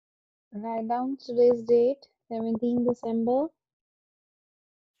Write down today's date, 17 December.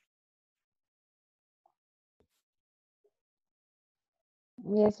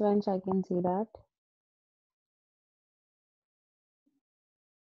 Yes, Vansh, I can see that.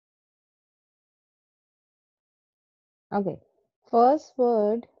 Okay. First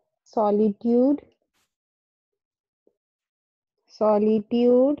word, solitude.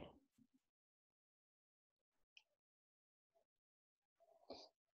 Solitude.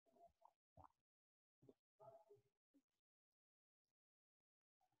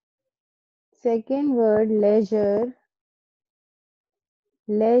 Second word, leisure.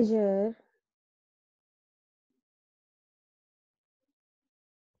 Leisure.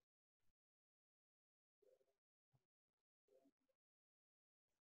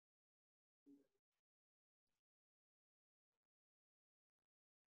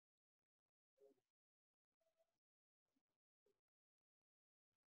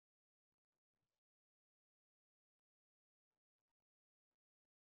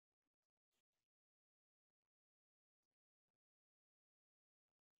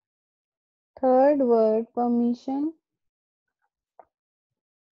 Third word, permission.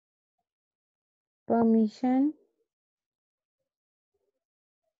 Permission.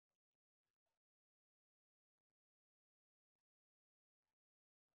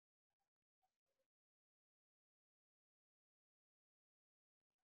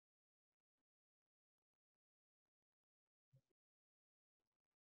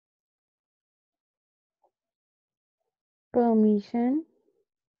 Permission.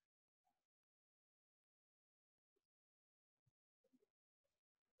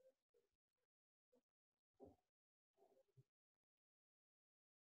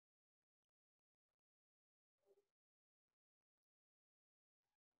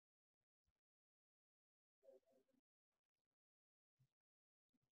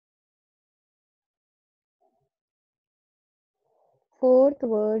 Fourth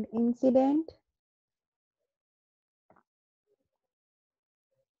word, incident.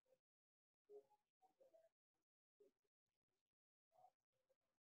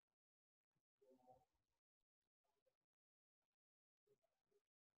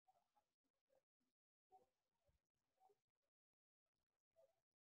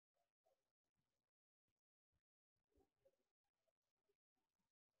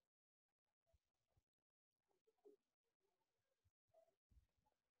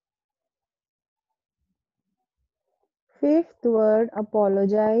 Fifth word,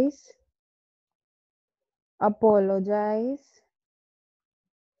 apologize. Apologize.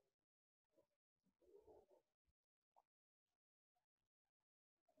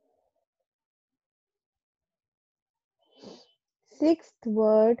 Sixth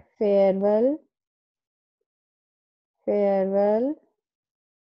word, farewell. Farewell.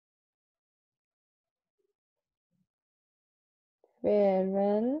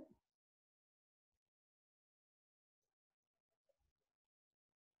 Farewell.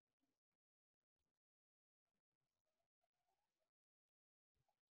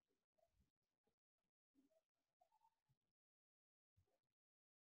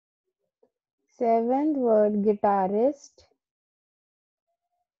 Seventh word, guitarist.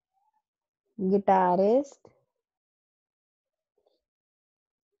 Guitarist.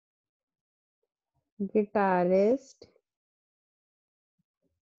 Guitarist.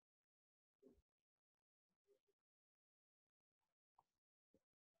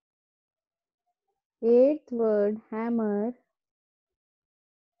 Eighth word, hammer.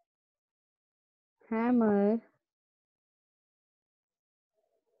 Hammer.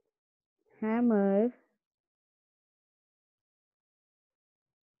 Hammer.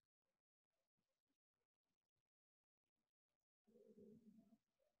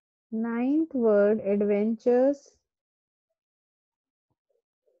 Ninth word, adventures.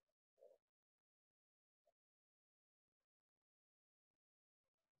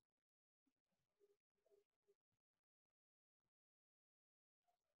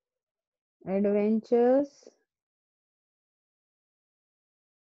 Adventures.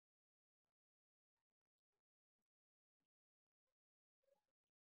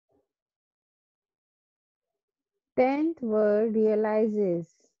 10th word, realizes.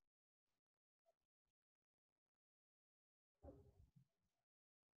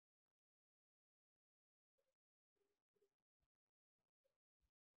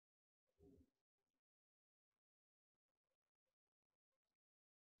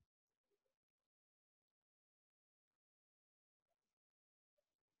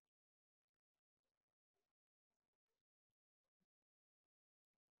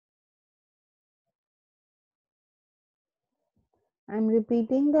 I'm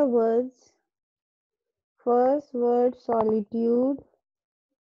repeating the words. First word solitude.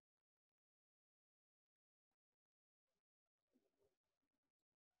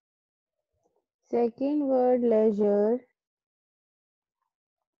 Second word leisure.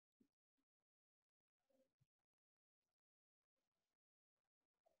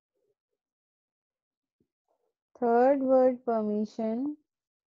 Third word permission.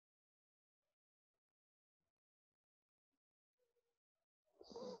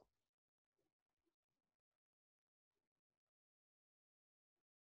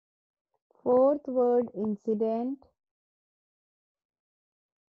 Fourth word incident.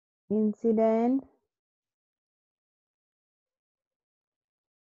 Incident.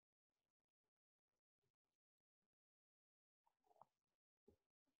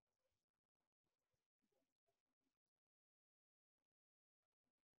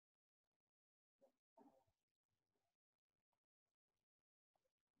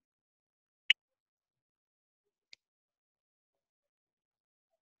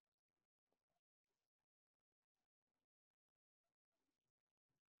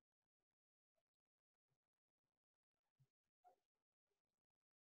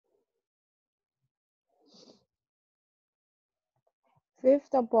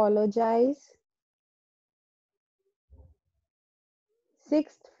 Fifth apologize.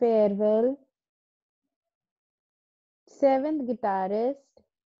 Sixth farewell. Seventh guitarist.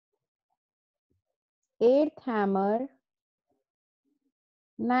 Eighth hammer.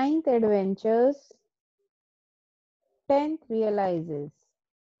 Ninth adventures. 10th realizes.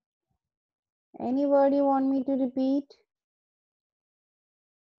 Any word you want me to repeat?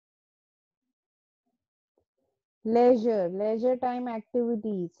 Leisure, leisure time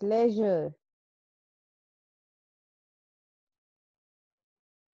activities, leisure.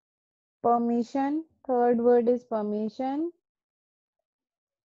 Permission, third word is permission.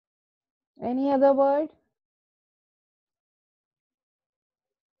 Any other word?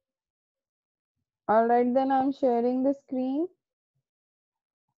 Alright, then I'm sharing the screen.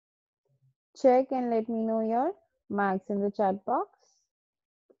 Check and let me know your marks in the chat box.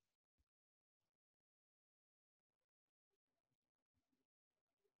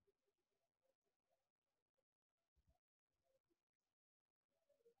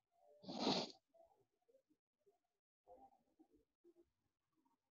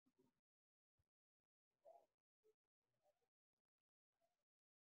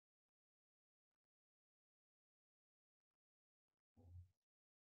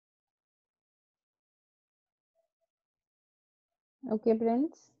 Okay,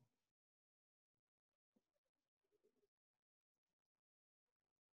 Prince.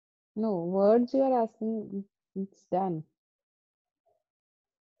 No, words you are asking, it's done.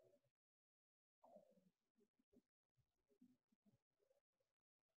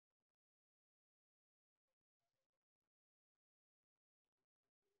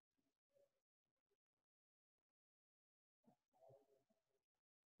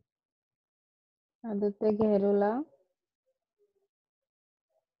 Aditya Gehrola,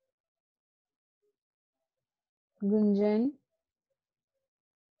 Gunjan,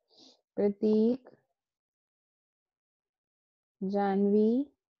 Prateek, Janvi,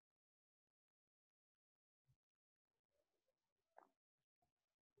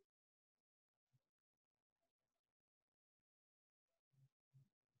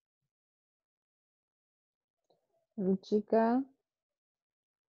 Ruchika,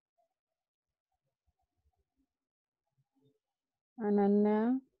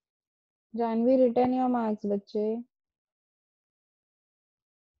 Ananya. Janvi, return your marks, बच्चे.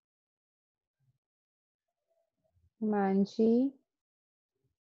 Manshi,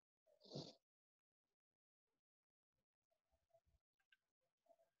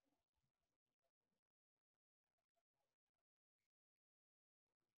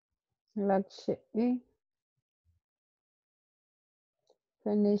 Lakshya,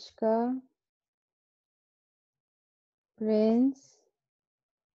 Kanishka, Prince,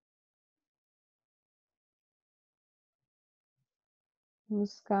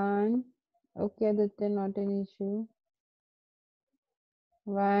 Muskan. Okay, Aditya, not an issue.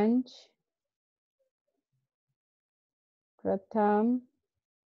 Vanch, Pratham,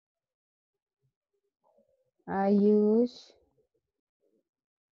 Ayush,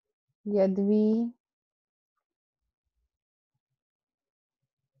 Yadvi,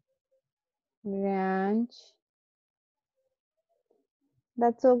 Ryanch.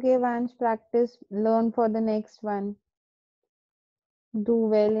 That's okay, Vanch. Practice, learn for the next one. Do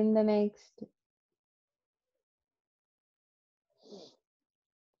well in the next.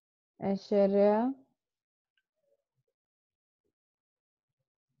 Aishwarya,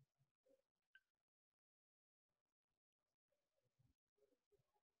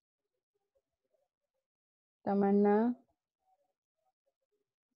 Tamanna.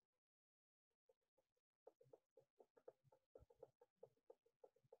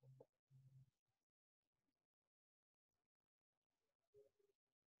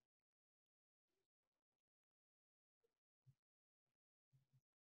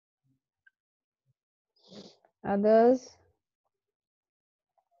 Others.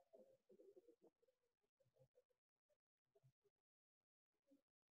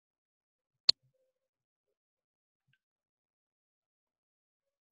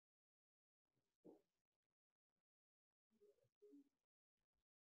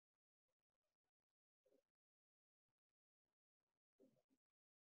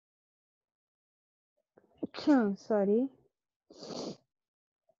 Sorry.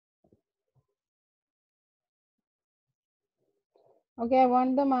 Okay, I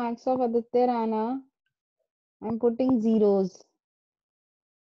want the marks of Aditya Rana. I'm putting zeros.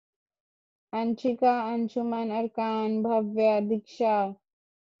 Anshika, Anshuman, Arkan, Bhavya, Diksha,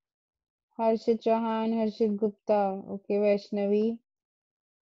 Harshit Chauhan, Harshit Gupta. Okay, Vaishnavi.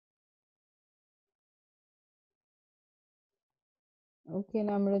 Okay,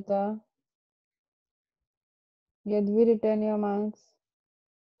 Namrata. Yadvi, return your marks.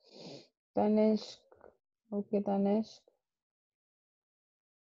 Tanishk. Okay, Tanishk.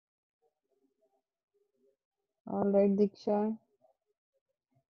 All right, Diksha.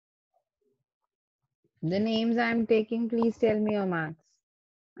 The names I'm taking, please tell me your marks.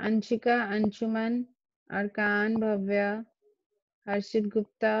 Anshika, Anshuman, Arkan, Bhavya, Harshit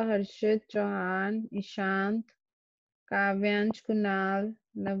Gupta, Harshit Chauhan, Ishant, Kavyansh, Kunal,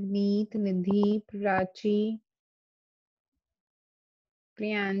 Navneet, Nidhi, Prachi,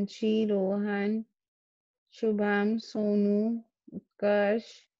 Priyanshi, Rohan, Shubham, Sonu,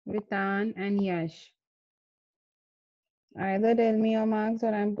 Utkarsh, Vitan, and Yash. Either tell me your marks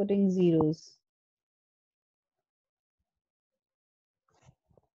or I'm putting zeros.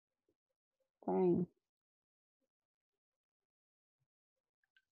 Fine.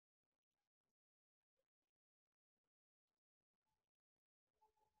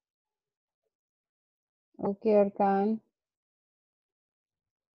 Okay, Arkan,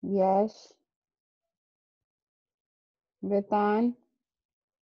 Yash, Vitan,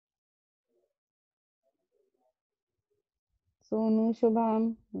 Sonu,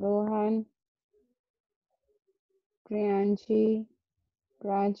 Shubham, Rohan, Priyanshi,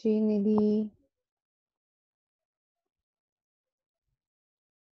 Prachi, Nidhi,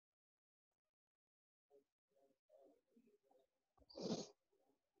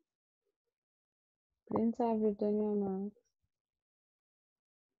 Prince, I've written your marks.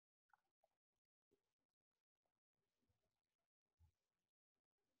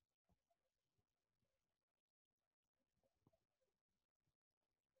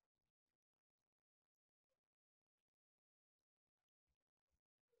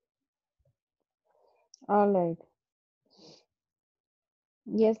 All right.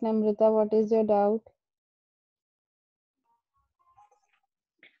 Yes, Namrita, what is your doubt?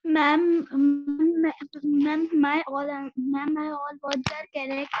 Ma'am, my all words are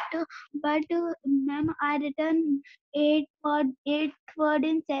correct, but ma'am, I written eighth word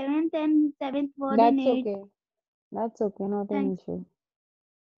in seventh and seventh word in That's eighth. okay. That's okay, not an Thank. issue.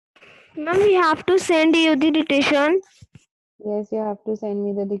 Ma'am, we have to send you the dictation. Yes, you have to send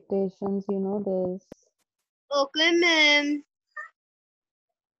me the dictations, you know this. Okay, ma'am.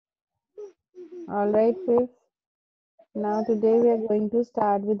 All right, fifth. Now today we are going to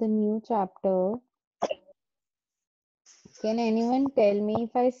start with a new chapter. Can anyone tell me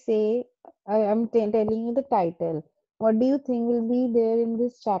if I say I'm telling you the title? What do you think will be there in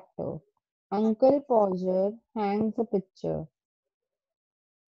this chapter? Uncle Podger hangs a picture.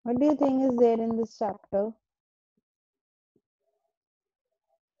 What do you think is there in this chapter?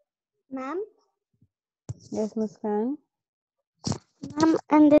 Ma'am, Yes, Muskan. ma'am,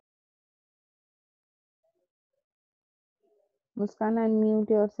 and Muskan, unmute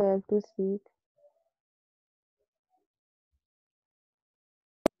yourself to speak.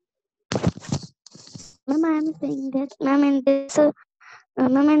 ma'am, I am saying that ma'am,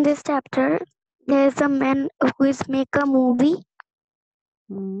 in this chapter, there is a man who is make a movie.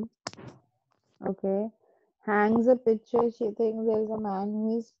 Hmm. Okay. Hangs a picture. She thinks there's a man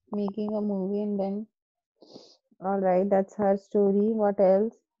who is making a movie, and then, all right, that's her story. What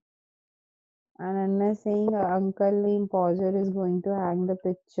else? And Anna saying her uncle named Podger is going to hang the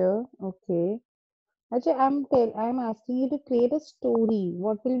picture. Okay. Actually, I'm asking you to create a story.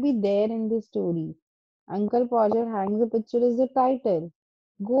 What will be there in the story? Uncle Podger hangs a picture is the title.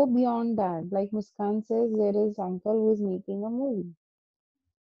 Go beyond that. Like Muskan says, there is uncle who is making a movie.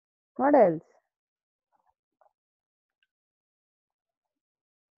 What else?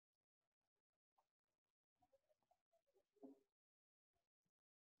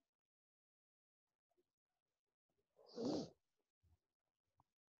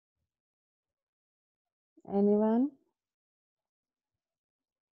 Anyone?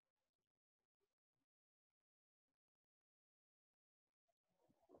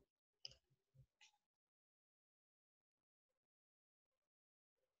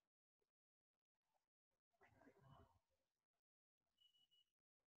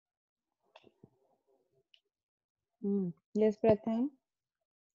 Yes, Pratham.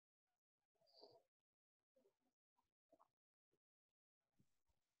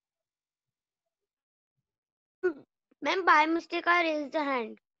 Ma'am, by mistake I raised the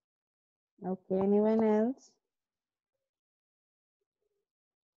hand. Okay, anyone else?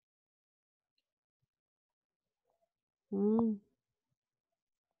 Hmm.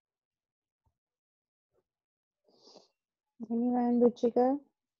 Anyone, Ruchika?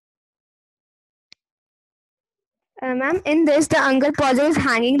 Ma'am, in this, the uncle Pojo is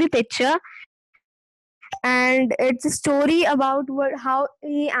hanging the picture, and it's a story about how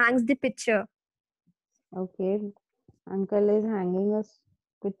he hangs the picture. Okay, Uncle is hanging a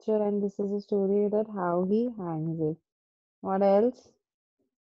picture, and this is a story that how he hangs it. What else?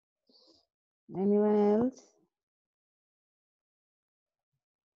 Anyone else?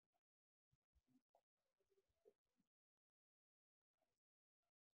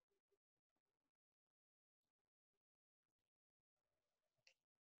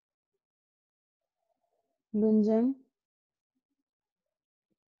 Gunjan?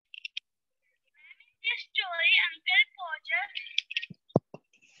 This story, Uncle Podger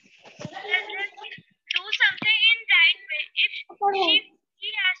doesn't do something in right way. If she he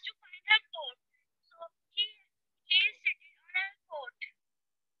has to find her coat, so he is sitting on her coat.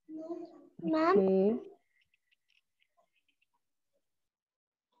 Ma'am, Okay,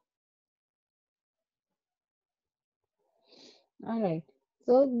 all right.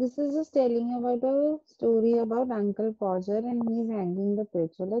 So this is just telling about a story about Uncle Podger, and he's hanging the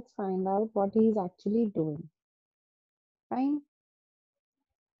picture. Let's find out what he's actually doing. Fine.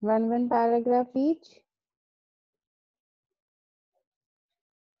 One paragraph each.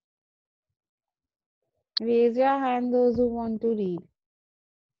 Raise your hand, those who want to read.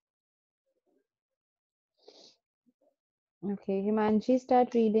 Okay, Himanshi,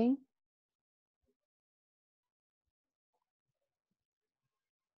 start reading.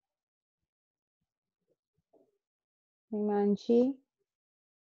 Himanshi.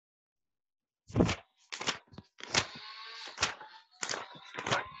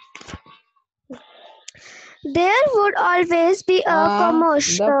 There would always be a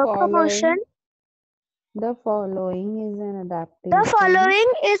The commotion. following is an The adaptation. following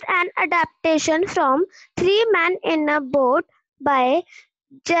is an adaptation from Three Men in a Boat by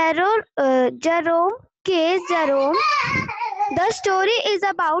Jerome K. Jerome. The story is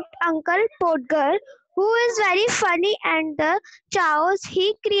about Uncle Podger, who is very funny, and the chaos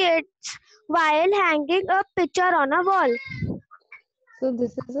he creates while hanging a picture on a wall. So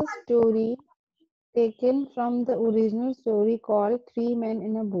this is a story taken from the original story called Three Men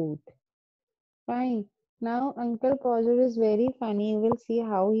in a Boat. Fine. Now Uncle Podger is very funny. You will see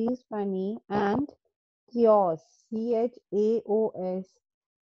how he is funny and chaos. Chaos.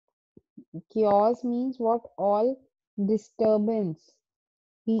 Chaos means what? All disturbance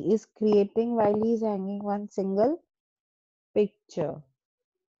he is creating while he is hanging one single picture.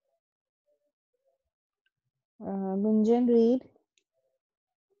 Gunjan, read.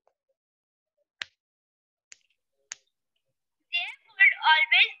 There would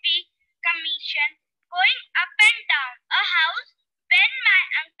always be commission going up and down a house when my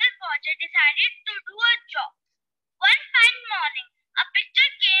Uncle Podger decided to do a job. One fine morning, a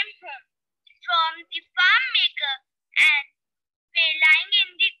picture came home from the farm maker and were lying in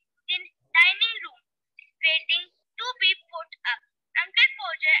the dining room, waiting to be put up. Uncle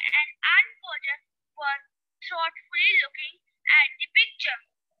Podger and Aunt Podger were thoughtfully looking at the picture.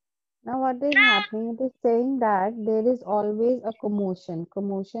 Now, what is Now, happening? It is saying that there is always a commotion.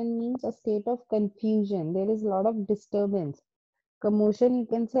 Commotion means a state of confusion. There is a lot of disturbance. Commotion, you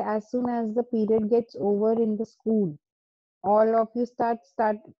can say, as soon as the period gets over in the school, all of you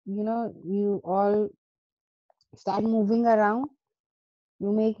you all start moving around.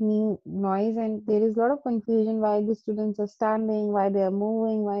 You make new noise, and there is a lot of confusion why the students are standing, why they are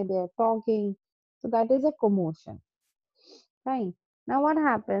moving, why they are talking. So that is a commotion. Fine. Now what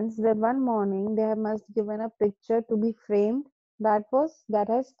happens that one morning they have must given a picture to be framed that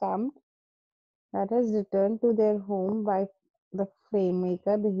has come that has returned to their home by the frame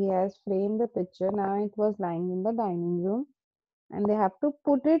maker. He has framed the picture. Now it was lying in the dining room and they have to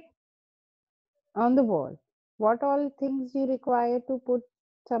put it on the wall. What all things you require to put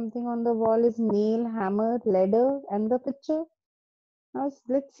something on the wall is nail, hammer, ladder, and the picture. Now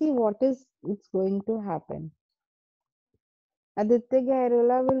let's see what is it's going to happen. Aditya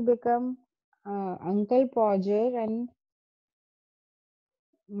Gairola will become Uncle Podger and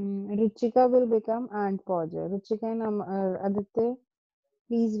Ruchika will become Aunt Podger. Ruchika and Aditya,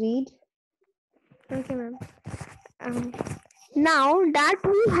 please read. Okay, ma'am. Um, Now that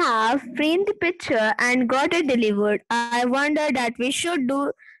we have framed the picture and got it delivered, I wonder that we should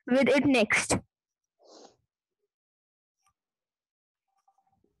do with it next.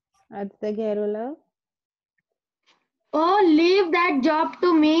 Aditya Gairola. Oh, leave that job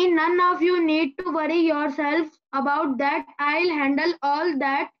to me. None of you need to worry yourself about that. I'll handle all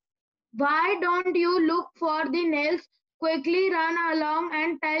that. Why don't you look for the nails? Quickly run along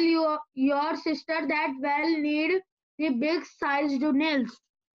and tell your sister that we'll need the big sized nails.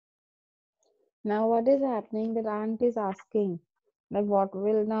 Now what is happening? That aunt is asking, like, what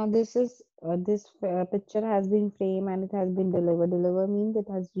will now? This picture has been framed and it has been delivered. Deliver means it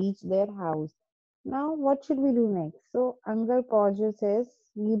has reached their house. Now what should we do next? So Uncle Podger says,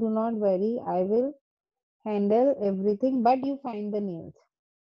 "You do not worry. I will handle everything, but you find the nails."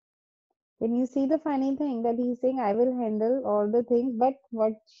 Can you see the funny thing that he's saying, "I will handle all the things," but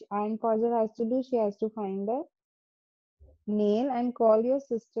what Aunt Podger has to do, she has to find a nail and call your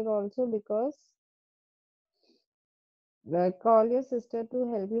sister also because call your sister to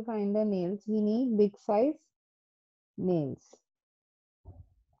help you find the nails. We need big size nails.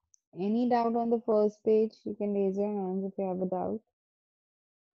 Any doubt on the first page? You can raise your hands if you have a doubt.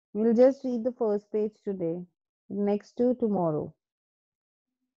 We'll just read the first page today. Next to tomorrow.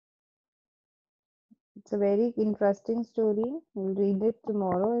 It's a very interesting story. We'll read it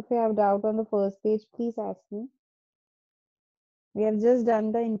tomorrow. If you have doubt on the first page, please ask me. We have just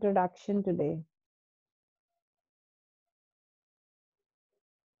done the introduction today.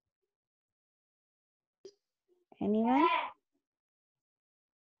 Anyone?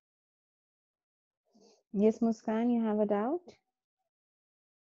 Yes, Muskan, you have a doubt?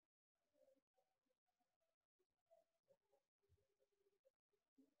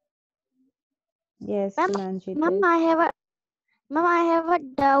 Yes, Ma'am, Sulanshit ma'am, is. I have a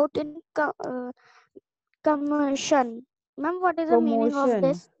doubt in commotion. Ma'am, what is the meaning of Commotion.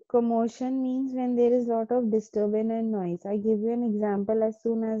 this? Commotion means when there is lot of disturbance and noise. I give you an example. As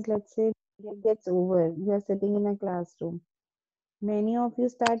soon as, let's say, it gets over, you are sitting in a classroom. Many of you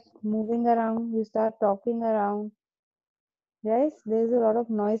start moving around, you start talking around. Yes, there is a lot of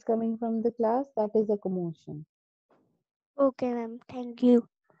noise coming from the class. That is a commotion. Okay, ma'am. Thank you.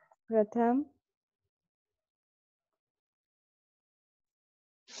 Pratham,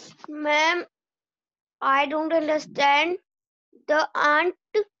 Ma'am, I don't understand the ant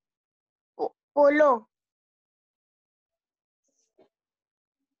polo.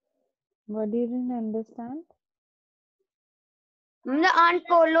 what did you understand? The ant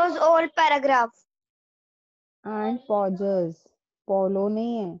polo's whole paragraph. And pausers. Polo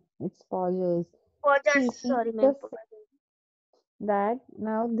nahi hai. It's pausers. For See, just she sorry, ma'am. just said that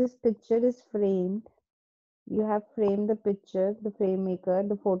now this picture is framed. You have framed the picture, the frame maker,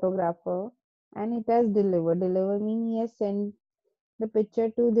 the photographer, and it has delivered. Deliver means he has sent the picture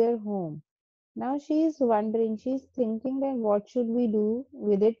to their home. Now she is wondering, she is thinking that what should we do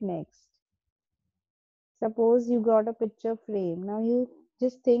with it next? Suppose you got a picture frame. Now you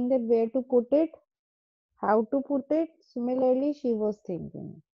just think that where to put it, how to put it. Similarly, she was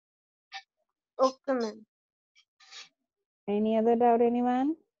thinking. Okay, ma'am. Any other doubt,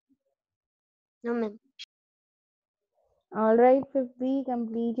 anyone? No, ma'am. All right, 50,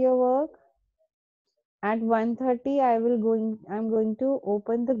 complete your work. At 1:30, I'm going to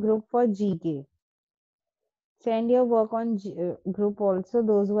open the group for GK. Send your work on group also,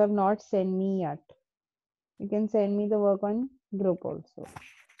 those who have not sent me yet. You can send me the work on group also.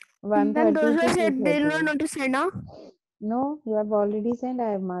 Ma'am, those 1:30 who to said they do not 2:30. know to send, huh? No, you have already sent,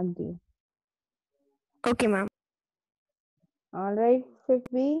 I have marked you. Okay, ma'am. All right,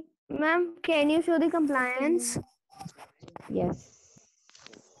 50. Ma'am, can you show the compliance? Yes,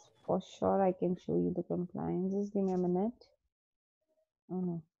 for sure I can show you the compliance. Just give me a minute. Oh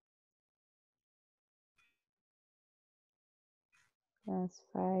no, class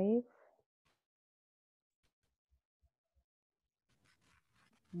 5.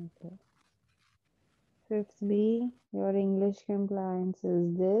 Okay. Fifth B, your English compliance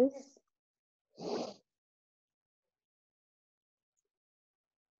is this.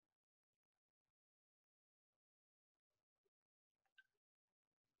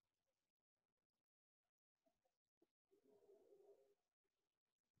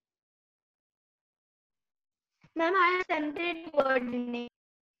 Ma'am, I have sent it coordinate.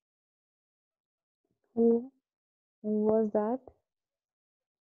 Who was that?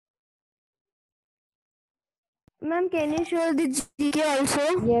 Ma'am, can you show the GK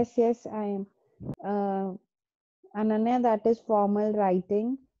also? Yes, I am. Uh, Ananya, that is formal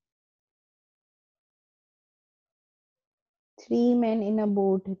writing. 3 men in a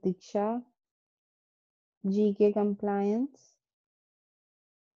boat, Diksha. GK compliance.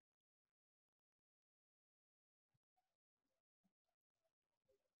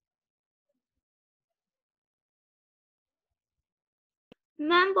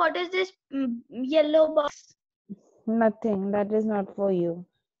 Ma'am, what is this yellow box? Nothing. That is not for you.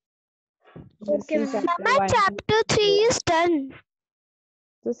 Just Okay, see ma'am. chapter My 1, 2, chapter 3 4. is done.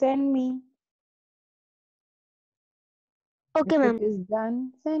 So send me. Okay, If it ma'am. is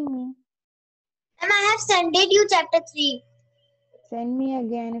done, send me. Ma'am, I have sent you chapter 3. Send me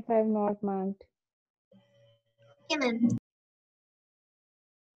again if I have not marked. Okay, ma'am.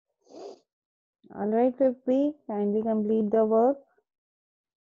 Alright, Pippi, kindly complete the work.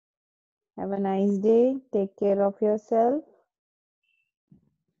 Have a nice day. Take care of yourself.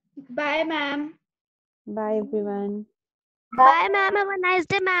 Bye, ma'am. Bye, everyone. Bye, ma'am. Have a nice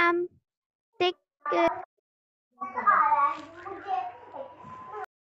day, ma'am. Take care.